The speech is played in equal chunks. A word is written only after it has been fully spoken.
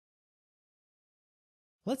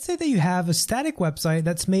Let's say that you have a static website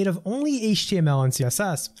that's made of only HTML and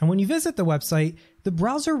CSS, and when you visit the website, the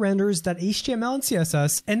browser renders that HTML and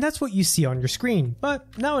CSS, and that's what you see on your screen.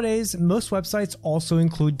 But nowadays, most websites also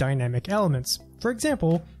include dynamic elements. For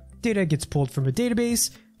example, data gets pulled from a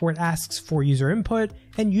database, where it asks for user input,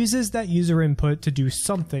 and uses that user input to do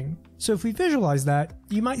something. So if we visualize that,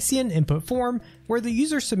 you might see an input form where the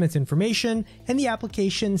user submits information, and the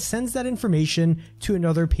application sends that information to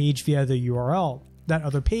another page via the URL. That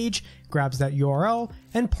other page grabs that URL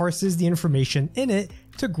and parses the information in it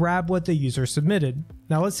to grab what the user submitted.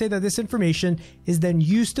 Now let's say that this information is then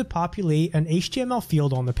used to populate an HTML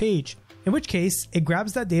field on the page, in which case it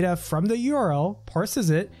grabs that data from the URL,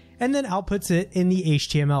 parses it, and then outputs it in the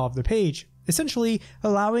HTML of the page, essentially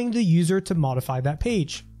allowing the user to modify that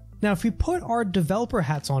page. Now, if we put our developer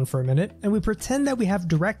hats on for a minute and we pretend that we have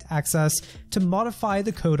direct access to modify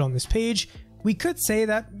the code on this page, we could say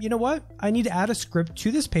that, you know what, I need to add a script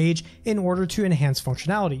to this page in order to enhance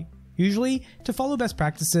functionality. Usually, to follow best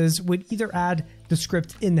practices, we'd either add the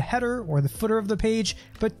script in the header or the footer of the page,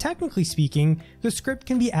 but technically speaking, the script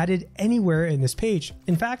can be added anywhere in this page.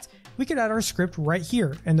 In fact, we could add our script right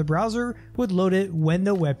here, and the browser would load it when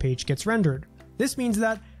the web page gets rendered. This means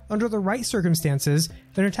that under the right circumstances,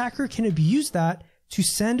 an attacker can abuse that to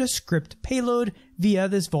send a script payload via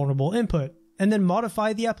this vulnerable input, and then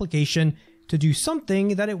modify the application to do something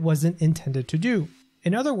that it wasn't intended to do.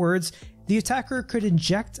 In other words, the attacker could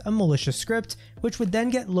inject a malicious script, which would then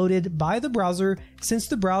get loaded by the browser since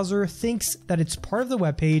the browser thinks that it's part of the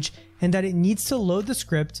web page and that it needs to load the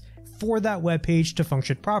script for that web page to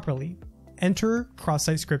function properly. Enter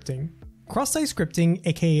cross-site scripting. Cross-site scripting,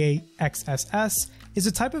 aka XSS, is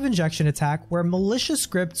a type of injection attack where malicious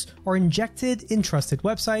scripts are injected in trusted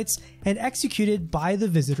websites and executed by the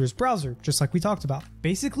visitor's browser, just like we talked about.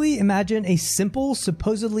 Basically, imagine a simple,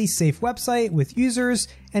 supposedly safe website with users,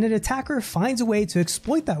 and an attacker finds a way to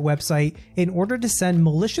exploit that website in order to send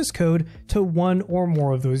malicious code to one or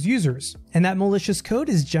more of those users. And that malicious code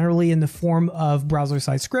is generally in the form of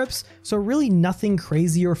browser-side scripts, so really nothing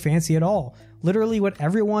crazy or fancy at all. Literally what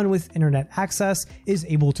everyone with internet access is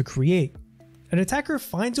able to create. An attacker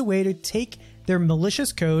finds a way to take their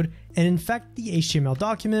malicious code and infect the HTML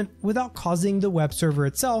document without causing the web server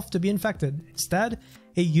itself to be infected. Instead,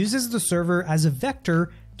 it uses the server as a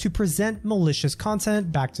vector to present malicious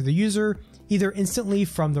content back to the user, either instantly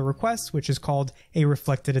from the request, which is called a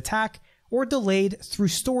reflected attack, or delayed through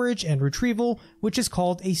storage and retrieval, which is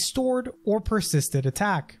called a stored or persisted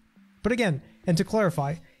attack. But again, and to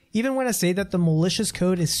clarify, even when I say that the malicious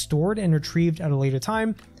code is stored and retrieved at a later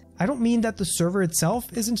time, I don't mean that the server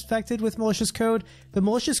itself is infected with malicious code. The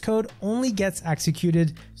malicious code only gets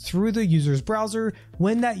executed through the user's browser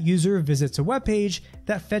when that user visits a web page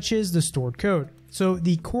that fetches the stored code. So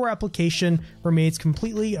the core application remains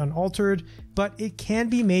completely unaltered, but it can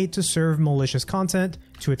be made to serve malicious content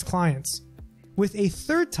to its clients. With a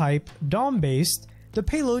third type, DOM-based, the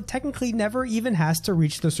payload technically never even has to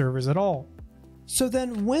reach the servers at all. So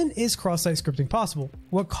then when is cross-site scripting possible?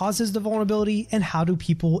 What causes the vulnerability, and how do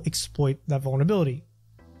people exploit that vulnerability?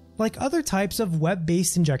 Like other types of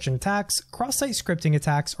web-based injection attacks, cross-site scripting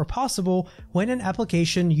attacks are possible when an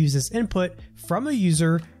application uses input from a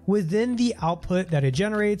user within the output that it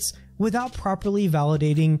generates without properly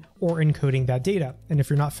validating or encoding that data. And if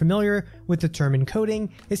you're not familiar with the term encoding,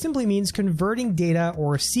 it simply means converting data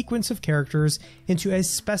or a sequence of characters into a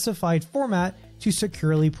specified format to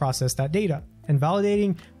securely process that data. And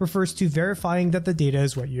validating refers to verifying that the data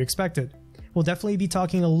is what you expected. We'll definitely be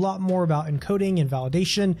talking a lot more about encoding and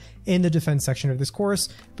validation in the defense section of this course,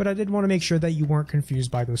 but I did want to make sure that you weren't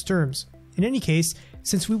confused by those terms. In any case,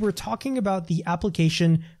 since we were talking about the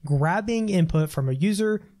application grabbing input from a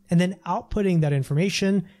user and then outputting that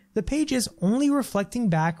information, the page is only reflecting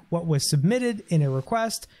back what was submitted in a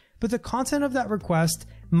request, but the content of that request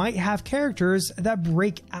might have characters that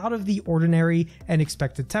break out of the ordinary and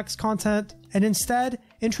expected text content, and instead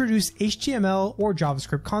introduce HTML or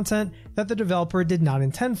JavaScript content that the developer did not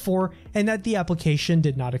intend for and that the application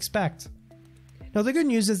did not expect. Now the good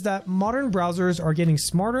news is that modern browsers are getting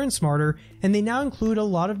smarter and smarter, and they now include a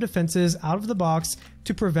lot of defenses out of the box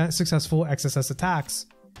to prevent successful XSS attacks.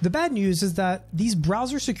 The bad news is that these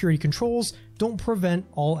browser security controls don't prevent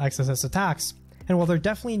all XSS attacks. And while they're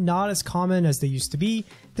definitely not as common as they used to be,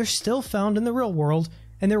 they're still found in the real world,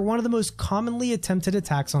 and they're one of the most commonly attempted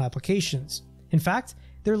attacks on applications. In fact,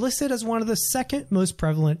 they're listed as one of the second most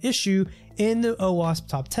prevalent issue in the OWASP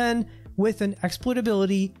top 10, with an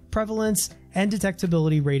exploitability, prevalence, and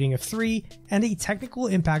detectability rating of 3 and a technical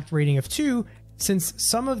impact rating of 2, since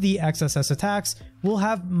some of the XSS attacks will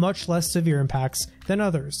have much less severe impacts than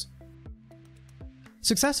others.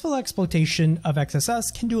 Successful exploitation of XSS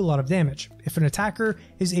can do a lot of damage. If an attacker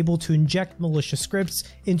is able to inject malicious scripts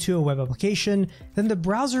into a web application, then the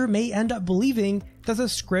browser may end up believing that the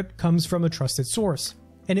script comes from a trusted source,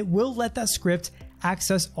 and it will let that script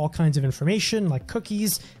access all kinds of information like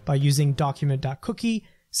cookies by using document.cookie,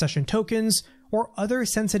 session tokens, or other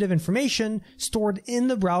sensitive information stored in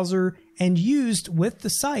the browser and used with the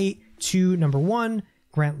site to, number one,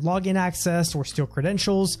 grant login access or steal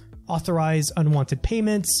credentials, authorize unwanted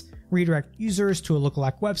payments, redirect users to a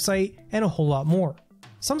lookalike website, and a whole lot more.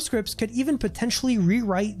 Some scripts could even potentially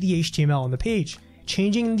rewrite the HTML on the page,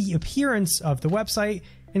 changing the appearance of the website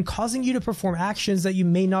and causing you to perform actions that you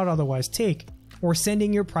may not otherwise take, or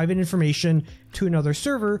sending your private information to another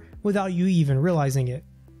server without you even realizing it.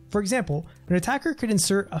 For example, an attacker could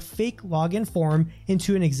insert a fake login form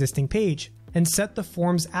into an existing page and set the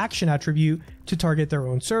form's action attribute to target their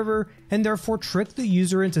own server, and therefore trick the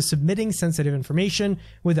user into submitting sensitive information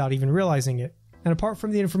without even realizing it. And apart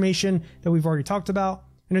from the information that we've already talked about,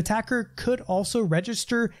 an attacker could also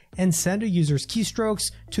register and send a user's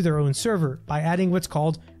keystrokes to their own server by adding what's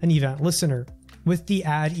called an event listener with the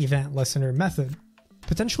add event listener method,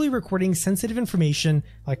 potentially recording sensitive information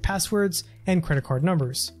like passwords and credit card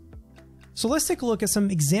numbers. So let's take a look at some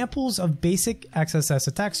examples of basic XSS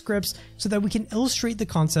attack scripts so that we can illustrate the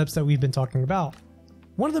concepts that we've been talking about.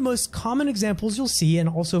 One of the most common examples you'll see, and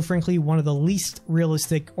also frankly one of the least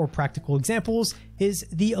realistic or practical examples, is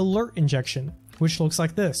the alert injection, which looks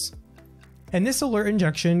like this. And this alert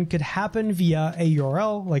injection could happen via a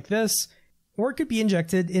URL like this, or it could be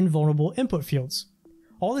injected in vulnerable input fields.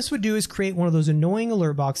 All this would do is create one of those annoying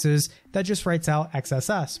alert boxes that just writes out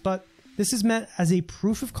XSS, but this is meant as a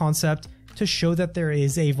proof of concept to show that there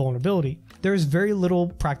is a vulnerability. There is very little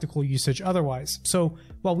practical usage otherwise. So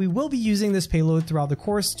while we will be using this payload throughout the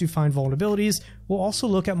course to find vulnerabilities, we'll also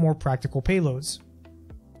look at more practical payloads.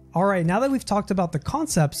 Alright, now that we've talked about the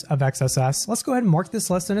concepts of XSS, let's go ahead and mark this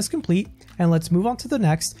lesson as complete, and let's move on to the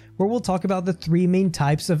next, where we'll talk about the three main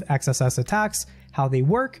types of XSS attacks, how they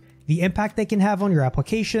work, the impact they can have on your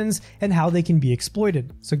applications, and how they can be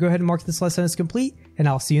exploited. So go ahead and mark this lesson as complete, and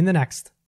I'll see you in the next.